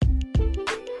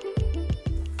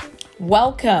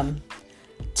Welcome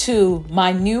to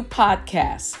my new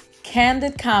podcast,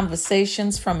 Candid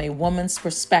Conversations from a Woman's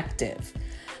Perspective.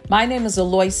 My name is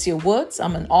Aloysia Woods.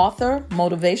 I'm an author,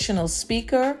 motivational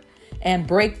speaker, and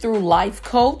breakthrough life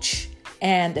coach,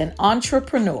 and an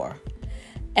entrepreneur.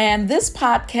 And this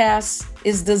podcast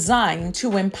is designed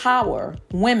to empower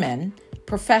women,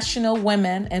 professional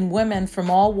women, and women from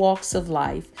all walks of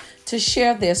life to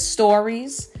share their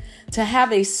stories, to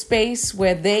have a space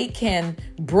where they can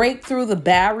break through the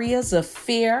barriers of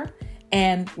fear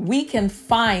and we can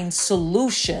find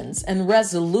solutions and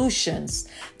resolutions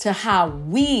to how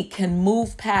we can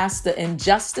move past the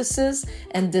injustices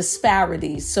and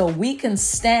disparities so we can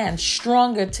stand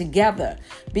stronger together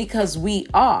because we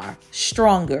are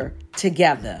stronger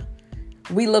together.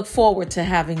 We look forward to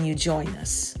having you join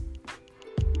us.